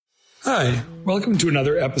Hi, welcome to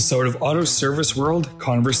another episode of Auto Service World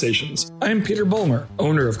Conversations. I am Peter Bulmer,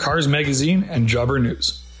 owner of Cars Magazine and Jobber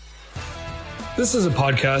News. This is a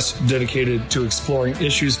podcast dedicated to exploring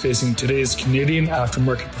issues facing today's Canadian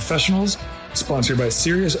aftermarket professionals, sponsored by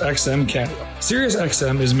SiriusXM Canada.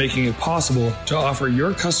 SiriusXM is making it possible to offer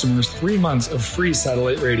your customers 3 months of free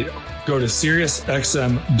satellite radio. Go to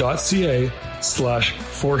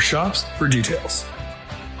SiriusXM.ca/4shops for details.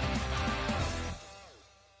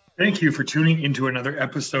 Thank you for tuning into another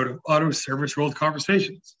episode of Auto Service World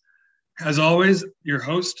Conversations. As always, your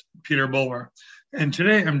host, Peter Bulmer. And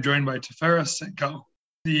today I'm joined by Tefera Senko,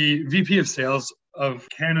 the VP of Sales of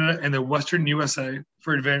Canada and the Western USA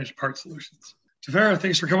for Advantage Part Solutions. Tefera,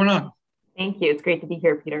 thanks for coming on. Thank you. It's great to be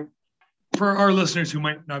here, Peter. For our listeners who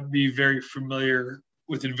might not be very familiar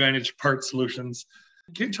with Advantage Part Solutions,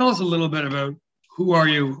 can you tell us a little bit about who are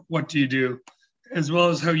you, what do you do, as well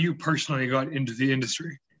as how you personally got into the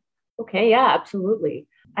industry? Okay, yeah, absolutely.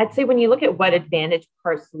 I'd say when you look at what Advantage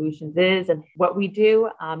Part Solutions is and what we do,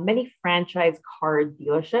 many franchise car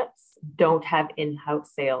dealerships don't have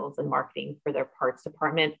in-house sales and marketing for their parts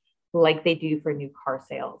department like they do for new car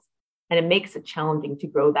sales. And it makes it challenging to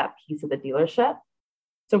grow that piece of the dealership.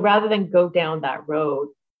 So rather than go down that road,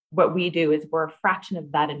 what we do is we're a fraction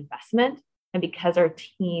of that investment. And because our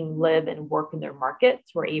team live and work in their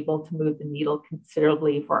markets, we're able to move the needle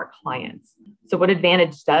considerably for our clients. So what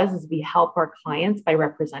Advantage does is we help our clients by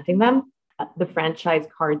representing them, the franchise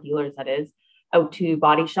car dealers that is, out to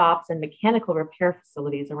body shops and mechanical repair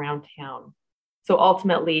facilities around town. So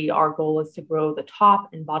ultimately, our goal is to grow the top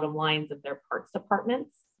and bottom lines of their parts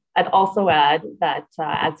departments. I'd also add that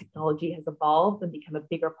as technology has evolved and become a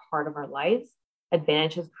bigger part of our lives,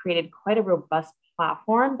 Advantage has created quite a robust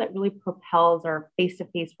platform that really propels our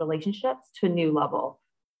face-to-face relationships to a new level.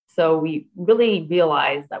 So we really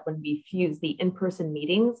realized that when we fuse the in-person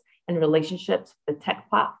meetings and relationships with the tech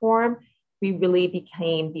platform, we really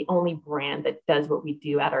became the only brand that does what we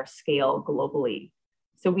do at our scale globally.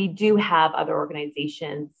 So we do have other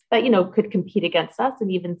organizations that, could compete against us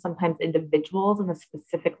and even sometimes individuals in a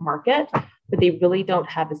specific market, but they really don't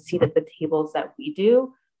have a seat at the tables that we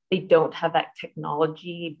do. They don't have that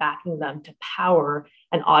technology backing them to power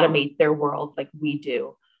and automate their world like we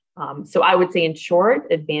do. So I would say in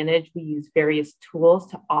short, Advantage, we use various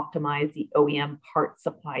tools to optimize the OEM part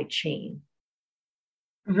supply chain.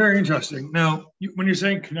 Very interesting. Now, when you're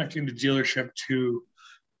saying connecting the dealership to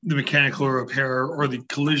the mechanical repair or the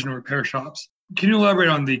collision repair shops, can you elaborate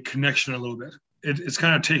on the connection a little bit? It's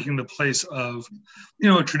kind of taking the place of,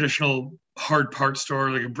 a traditional hard part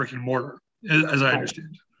store, like a brick and mortar, as I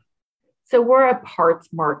understand. So we're a parts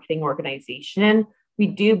marketing organization. We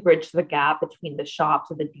do bridge the gap between the shops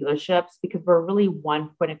and the dealerships because we're really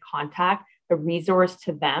one point of contact, a resource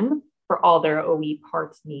to them for all their OE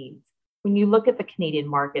parts needs. When you look at the Canadian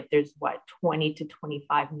market, there's 20 to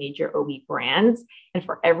 25 major OE brands. And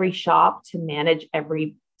for every shop to manage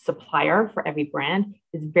every supplier for every brand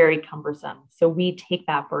is very cumbersome. So we take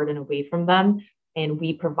that burden away from them and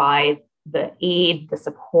we provide the aid, the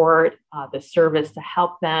support, the service to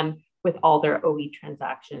help them with all their OE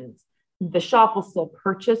transactions. The shop will still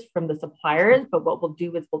purchase from the suppliers, but what we'll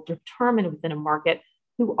do is we'll determine within a market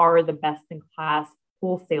who are the best in class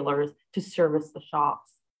wholesalers to service the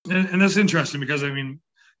shops. And that's interesting because,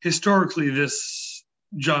 historically, this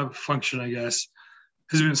job function, I guess,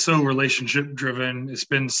 has been so relationship driven. It's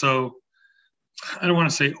been so, I don't want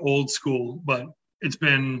to say old school, but it's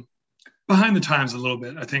been behind the times a little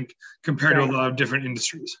bit, I think, compared to a lot of different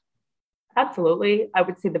industries. Absolutely. I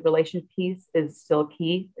would say the relationship piece is still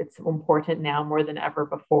key. It's important now more than ever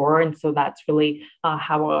before. And so that's really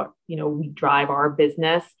how we drive our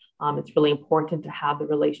business. It's really important to have the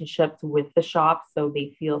relationships with the shops so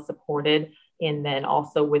they feel supported, and then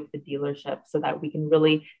also with the dealership so that we can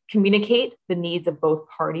really communicate the needs of both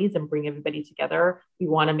parties and bring everybody together. We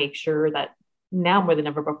want to make sure that now more than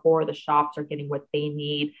ever before, the shops are getting what they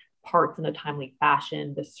need, parts in a timely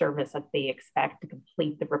fashion, the service that they expect to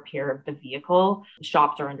complete the repair of the vehicle. The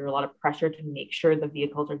shops are under a lot of pressure to make sure the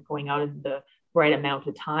vehicles are going out in the right amount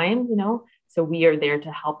of time, So we are there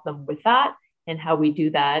to help them with that. And how we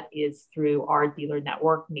do that is through our dealer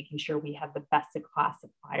network, making sure we have the best in class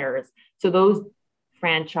suppliers. So those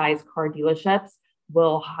franchise car dealerships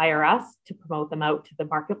will hire us to promote them out to the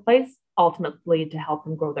marketplace, ultimately to help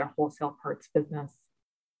them grow their wholesale parts business.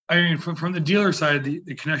 From the dealer side,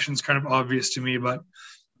 the connection is kind of obvious to me, but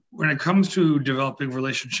when it comes to developing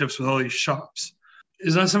relationships with all these shops,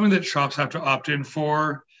 is that something that shops have to opt in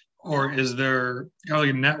for, or is there kind of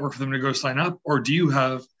like a network for them to go sign up, or do you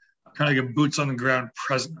have kind of like a boots on the ground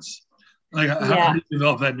presence? How do you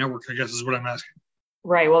develop that network, I guess is what I'm asking.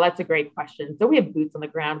 Right. Well, that's a great question. So we have boots on the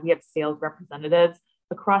ground. We have sales representatives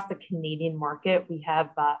across the Canadian market. We have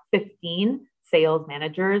 15 sales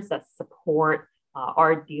managers that support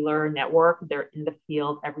our dealer network. They're in the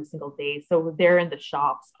field every single day. So they're in the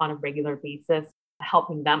shops on a regular basis,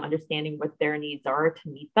 helping them understanding what their needs are to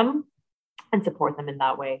meet them and support them in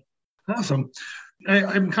that way. Awesome.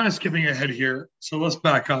 I'm kind of skipping ahead here. So let's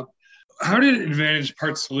back up. How did Advantage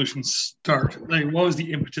Parts Solutions start? Like, what was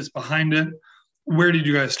the impetus behind it? Where did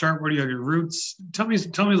you guys start? Where do you have your roots? Tell me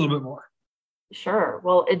a little bit more. Sure.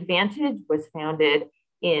 Well, Advantage was founded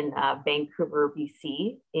in Vancouver,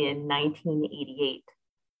 BC in 1988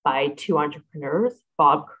 by two entrepreneurs,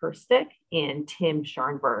 Bob Kerstick and Tim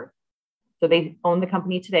Scharnberg. So they own the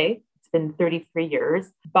company today. It's been 33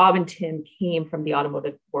 years. Bob and Tim came from the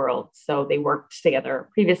automotive world, so they worked together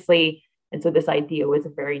previously. And so this idea was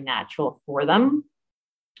very natural for them.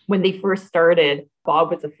 When they first started, Bob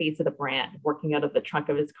was the face of the brand, working out of the trunk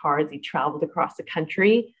of his car as he traveled across the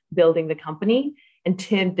country, building the company. And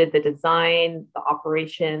Tim did the design, the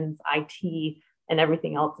operations, IT, and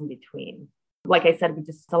everything else in between. Like I said, we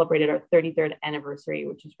just celebrated our 33rd anniversary,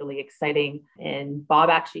 which is really exciting. And Bob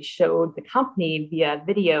actually showed the company via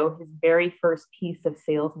video his very first piece of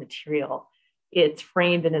sales material. It's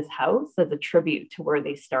framed in his house as a tribute to where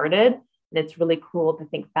they started. And it's really cool to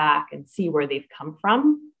think back and see where they've come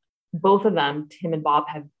from. Both of them, Tim and Bob,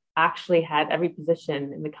 have actually had every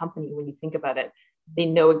position in the company when you think about it. They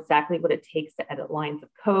know exactly what it takes to edit lines of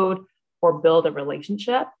code or build a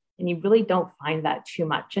relationship. And you really don't find that too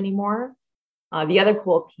much anymore. The other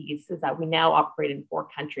cool piece is that we now operate in 4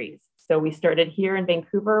 countries. So we started here in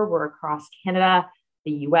Vancouver, we're across Canada,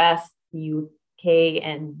 the US, the UK,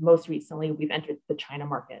 and most recently we've entered the China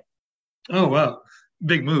market. Oh, wow.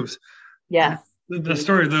 Big moves. Yes. The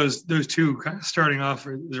story of those two kind of starting off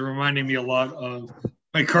is reminding me a lot of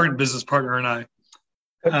my current business partner and I.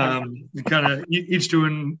 We kind of each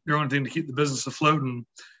doing their own thing to keep the business afloat. And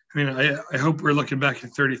I mean, I hope we're looking back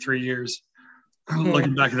at 33 years,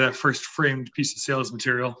 looking back at that first framed piece of sales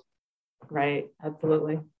material. Right.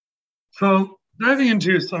 Absolutely. So diving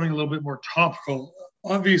into something a little bit more topical,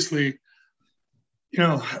 obviously,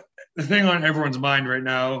 the thing on everyone's mind right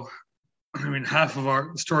now, I mean, half of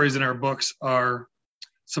our stories in our books are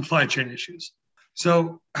supply chain issues.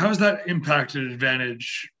 So how has that impacted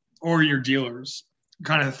Advantage or your dealers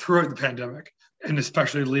kind of throughout the pandemic and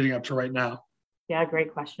especially leading up to right now? Yeah,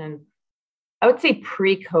 great question. I would say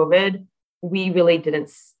pre-COVID, we really didn't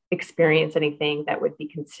experience anything that would be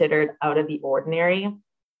considered out of the ordinary.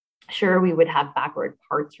 Sure, we would have backward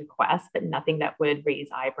parts requests, but nothing that would raise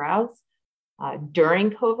eyebrows.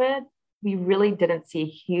 During COVID, we really didn't see a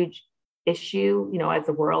huge issue, as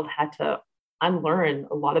the world had to unlearn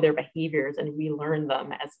a lot of their behaviors and relearn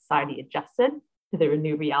them as society adjusted to their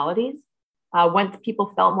new realities. Once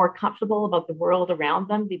people felt more comfortable about the world around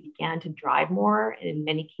them, they began to drive more, and in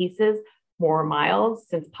many cases, more miles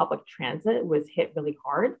since public transit was hit really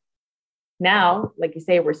hard. Now, like you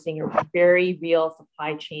say, we're seeing a very real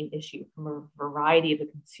supply chain issue from a variety of the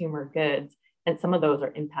consumer goods, and some of those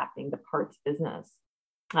are impacting the parts business.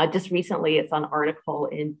 Just recently, it's an article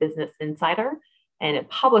in Business Insider, and it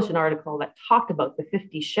published an article that talked about the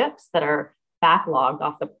 50 ships that are backlogged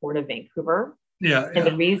off the port of Vancouver. And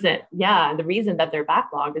the reason that they're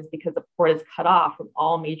backlogged is because the port is cut off from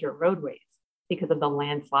all major roadways because of the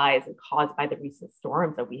landslides caused by the recent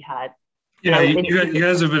storms that we had. Yeah, you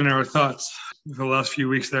guys have been in our thoughts for the last few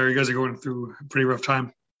weeks there. You guys are going through a pretty rough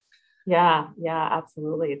time. Yeah,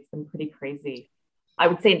 absolutely. It's been pretty crazy. I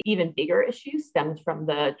would say an even bigger issue stems from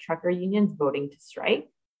the trucker unions voting to strike.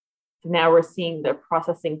 So now we're seeing the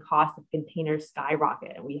processing cost of containers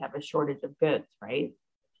skyrocket, and we have a shortage of goods, right?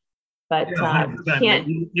 But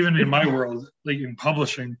even in my world, like in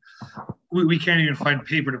publishing, we can't even find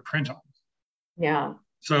paper to print on. Yeah.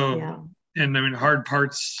 So, and I mean, hard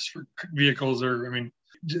parts for vehicles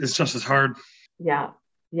it's just as hard. Yeah.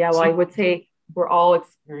 Well, I would say we're all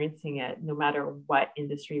experiencing it no matter what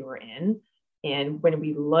industry we're in. And when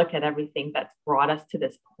we look at everything that's brought us to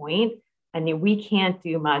this point, I mean, we can't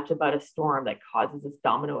do much about a storm that causes this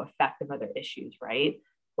domino effect of other issues, right?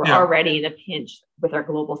 We're already in a pinch with our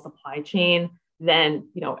global supply chain. Then,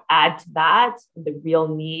 add to that the real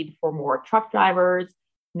need for more truck drivers.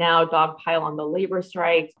 Now dogpile on the labor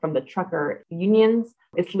strikes from the trucker unions.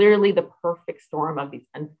 It's literally the perfect storm of these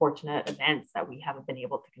unfortunate events that we haven't been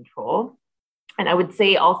able to control. And I would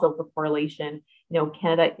say also for correlation,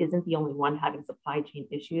 Canada isn't the only one having supply chain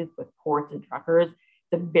issues with ports and truckers.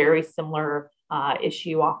 It's a very similar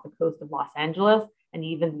issue off the coast of Los Angeles, and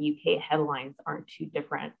even the UK headlines aren't too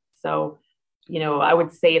different. So I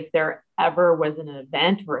would say if there ever was an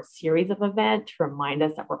event or a series of events to remind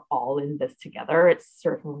us that we're all in this together, it's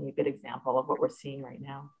certainly a good example of what we're seeing right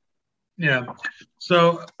now. Yeah.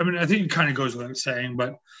 So, I mean, I think it kind of goes without saying,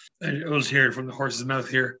 but we'll just hear it from the horse's mouth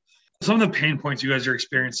here. Some of the pain points you guys are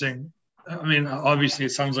experiencing, I mean, obviously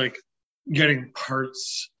it sounds like getting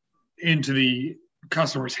parts into the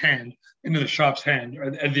customer's hand, into the shop's hand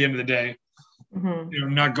at the end of the day,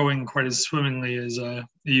 not going quite as swimmingly as it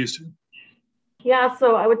used to. Yeah,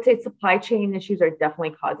 so I would say supply chain issues are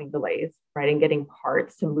definitely causing delays, right? And getting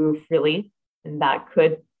parts to move freely. And that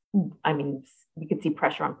could, I mean, we could see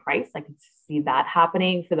pressure on price. I could see that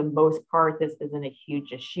happening. For the most part, this isn't a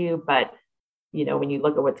huge issue, but when you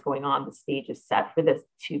look at what's going on, the stage is set for this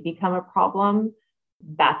to become a problem.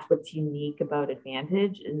 That's what's unique about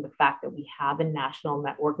Advantage, and the fact that we have a national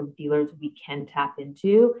network of dealers we can tap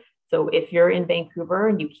into. So if you're in Vancouver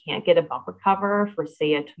and you can't get a bumper cover for,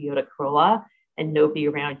 say, a Toyota Corolla, and nobody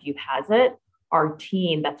around you has it, our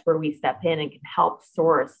team, that's where we step in and can help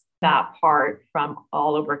source that part from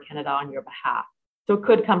all over Canada on your behalf. So it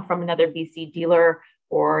could come from another BC dealer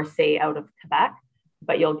or, say, out of Quebec,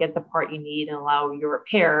 but you'll get the part you need and allow your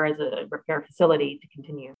repair as a repair facility to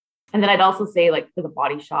continue. And then I'd also say, like, for the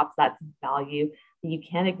body shops, that's value that you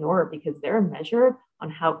can't ignore because they're measured on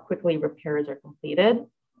how quickly repairs are completed.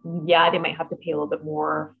 Yeah, they might have to pay a little bit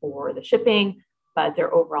more for the shipping, but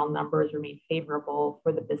their overall numbers remain favorable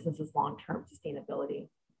for the business's long-term sustainability.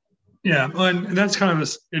 Yeah, well, and that's kind of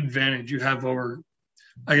this advantage you have over,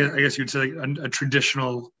 I guess you'd say, like a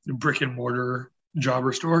traditional brick and mortar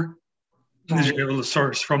jobber store. Because you're able to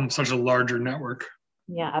source from such a larger network.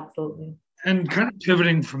 Yeah, absolutely. And kind of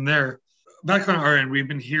pivoting from there, back on our end, we've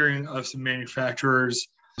been hearing of some manufacturers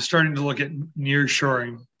starting to look at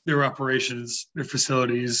nearshoring their operations, their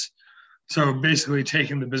facilities. So basically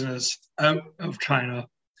taking the business out of China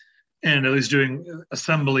and at least doing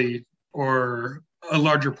assembly or a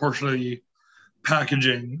larger portion of the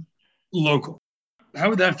packaging local. How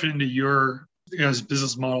would that fit into your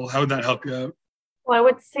business model? How would that help you out? Well, I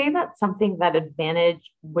would say that's something that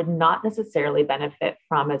Advantage would not necessarily benefit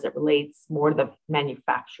from as it relates more to the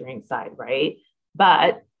manufacturing side, right?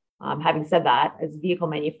 But having said that, as vehicle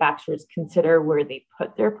manufacturers consider where they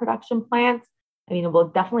put their production plants, I mean, it will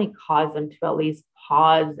definitely cause them to at least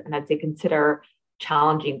pause and I'd say consider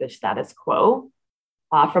challenging the status quo.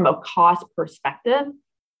 From a cost perspective,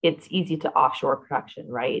 it's easy to offshore production,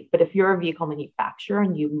 right? But if you're a vehicle manufacturer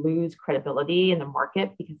and you lose credibility in the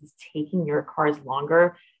market because it's taking your cars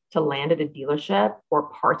longer to land at a dealership or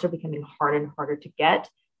parts are becoming harder and harder to get,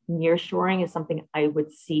 nearshoring is something I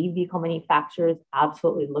would see vehicle manufacturers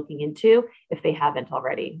absolutely looking into if they haven't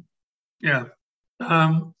already. Yeah.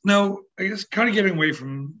 Now, I guess kind of getting away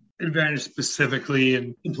from Advantage specifically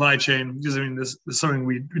and supply chain, because I mean, this is something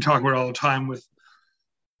we talk about all the time with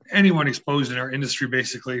anyone exposed in our industry,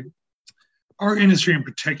 basically. Our industry in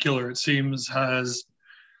particular, it seems, has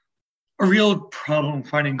a real problem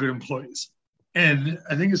finding good employees. And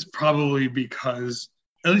I think it's probably because,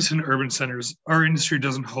 at least in urban centers, our industry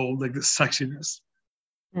doesn't hold like the sexiness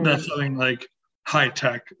that something like high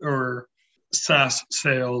tech or SaaS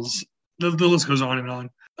sales, the list goes on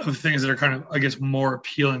of things that are kind of, I guess, more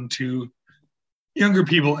appealing to younger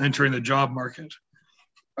people entering the job market.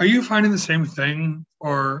 Are you finding the same thing,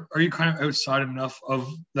 or are you kind of outside enough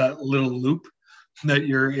of that little loop that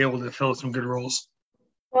you're able to fill some good roles?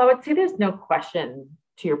 Well, I would say there's no question,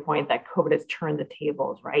 to your point, that COVID has turned the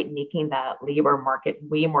tables, right? Making that labor market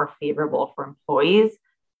way more favorable for employees.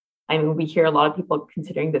 I mean, we hear a lot of people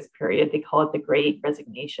considering this period, they call it the Great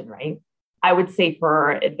Resignation, right? I would say for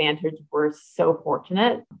our Advantage, we're so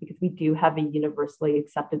fortunate because we do have a universally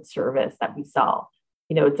accepted service that we sell.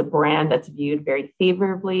 It's a brand that's viewed very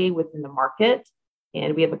favorably within the market,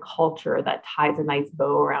 and we have a culture that ties a nice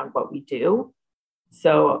bow around what we do.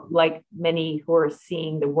 So like many who are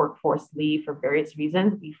seeing the workforce leave for various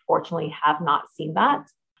reasons, we fortunately have not seen that.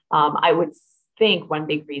 I would think one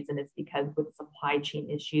big reason is because with supply chain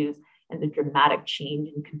issues and the dramatic change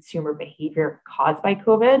in consumer behavior caused by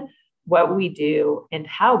COVID, what we do and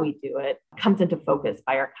how we do it comes into focus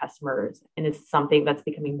by our customers and is something that's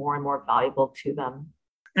becoming more and more valuable to them.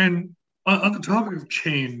 And on the topic of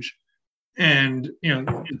change and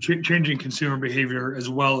changing consumer behavior as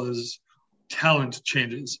well as talent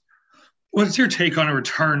changes, what's your take on a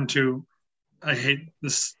return to, I hate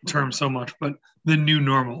this term so much, but the new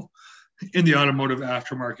normal in the automotive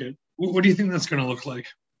aftermarket? What do you think that's going to look like?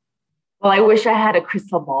 Well, I wish I had a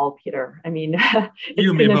crystal ball, Peter. I mean, it's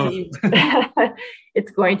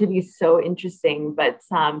going to be so interesting. But,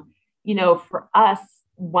 for us,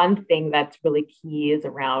 one thing that's really key is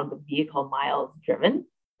around the vehicle miles driven.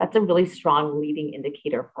 that's a really strong leading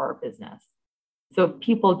indicator for our business. So if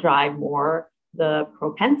people drive more, the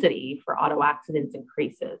propensity for auto accidents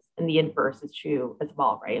increases, and the inverse is true as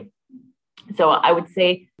well, right? So I would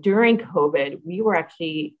say during COVID, we were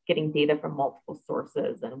actually getting data from multiple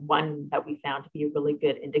sources. And one that we found to be a really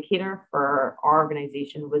good indicator for our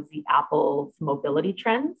organization was the Apple's mobility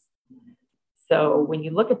trends. So when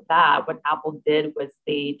you look at that, what Apple did was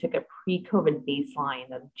they took a pre-COVID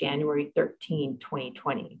baseline of January 13,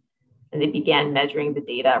 2020, and they began measuring the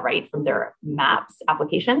data right from their Maps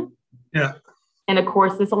application. Yeah. And of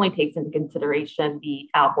course, this only takes into consideration the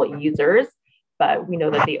Apple users, but we know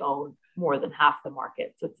that they own more than half the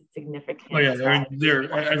market. So it's a significant. Oh, yeah. I mean,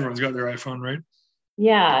 everyone's got their iPhone, right?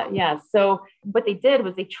 Yeah. So what they did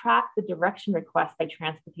was they tracked the direction request by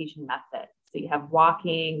transportation method. So you have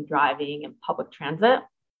walking, driving, and public transit.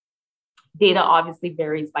 Data obviously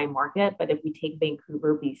varies by market, but if we take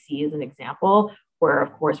Vancouver, BC as an example, where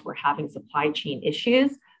of course we're having supply chain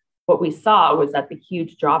issues, what we saw was that the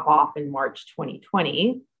huge drop off in March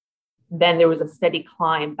 2020. Then there was a steady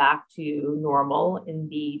climb back to normal in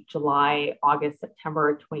the July, August,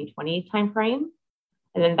 September 2020 timeframe.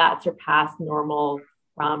 And then that surpassed normal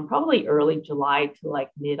from probably early July to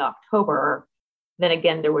like mid-October. Then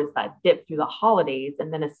again, there was that dip through the holidays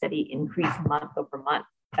and then a steady increase month over month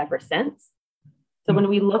ever since. So when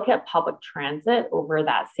we look at public transit over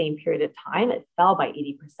that same period of time, it fell by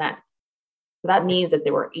 80%. So that means that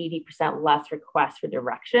there were 80% less requests for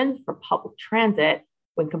directions for public transit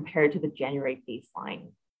when compared to the January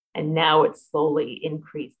baseline. And now it's slowly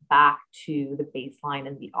increased back to the baseline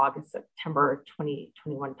in the August-September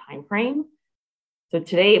 2021 timeframe. So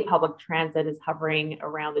today, public transit is hovering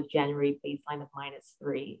around the January baseline of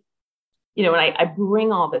 -3. And I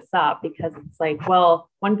bring all this up because it's like, well,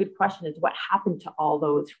 one good question is what happened to all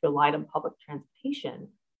those who relied on public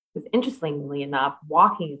transportation? Because interestingly enough,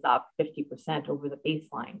 walking is up 50% over the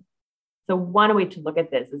baseline. So one way to look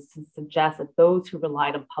at this is to suggest that those who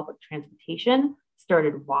relied on public transportation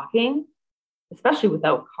started walking, especially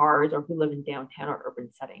without cars or who live in downtown or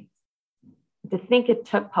urban settings. To think it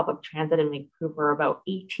took public transit in Vancouver about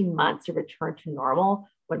 18 months to return to normal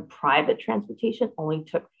when private transportation only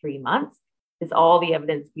took 3 months is all the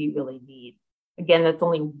evidence we really need. Again, that's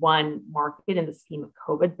only one market in the scheme of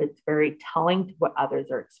COVID, but it's very telling to what others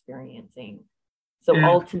are experiencing. So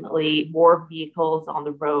ultimately, more vehicles on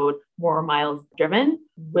the road, more miles driven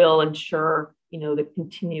will ensure, the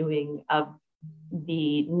continuing of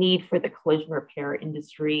the need for the collision repair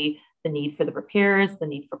industry, the need for the repairs, the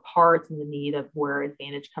need for parts, and the need of where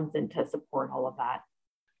Advantage comes in to support all of that.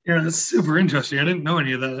 Yeah, that's super interesting. I didn't know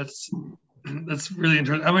any of that. That's really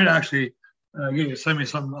interesting. I might actually send me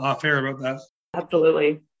something off air about that.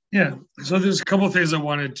 Absolutely. Yeah. So there's a couple of things I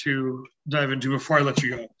wanted to dive into before I let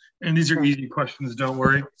you go. And these are easy questions, don't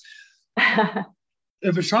worry.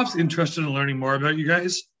 If a shop's interested in learning more about you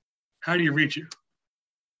guys, how do you reach you?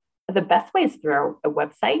 The best way is through our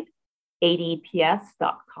website,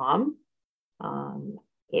 adps.com.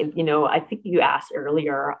 I think you asked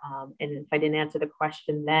earlier, and if I didn't answer the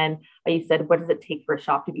question then, you said, what does it take for a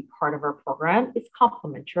shop to be part of our program? It's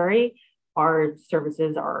complimentary. Our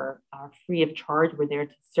services are free of charge. We're there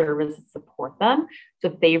to service and support them. So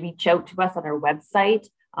if they reach out to us on our website,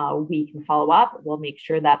 we can follow up. We'll make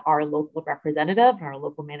sure that our local representative and our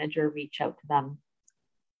local manager reach out to them.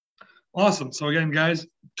 Awesome. So again, guys,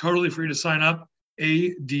 totally free to sign up,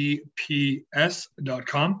 adps.com.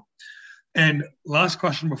 And last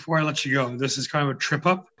question before I let you go. This is kind of a trip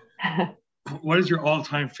up. What is your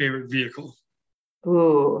all-time favorite vehicle?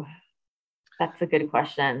 Ooh, that's a good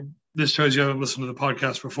question. This shows you haven't listened to the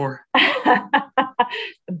podcast before.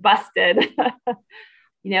 Busted.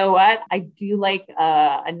 You know what? I do like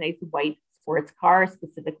a nice white sports car,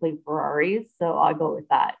 specifically Ferraris. So I'll go with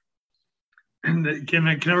that. And can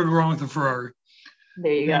never go wrong with a Ferrari.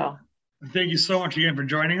 There you go. Thank you so much again for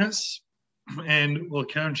joining us. And we'll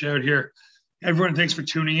count you out here. Everyone, thanks for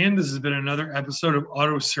tuning in. This has been another episode of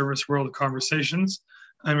Auto Service World Conversations.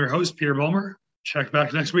 I'm your host, Peter Bulmer. Check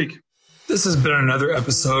back next week. This has been another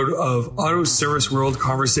episode of Auto Service World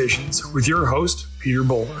Conversations with your host, Peter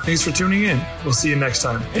Bulmer. Thanks for tuning in. We'll see you next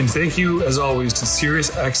time. And thank you, as always, to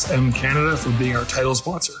SiriusXM Canada for being our title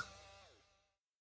sponsor.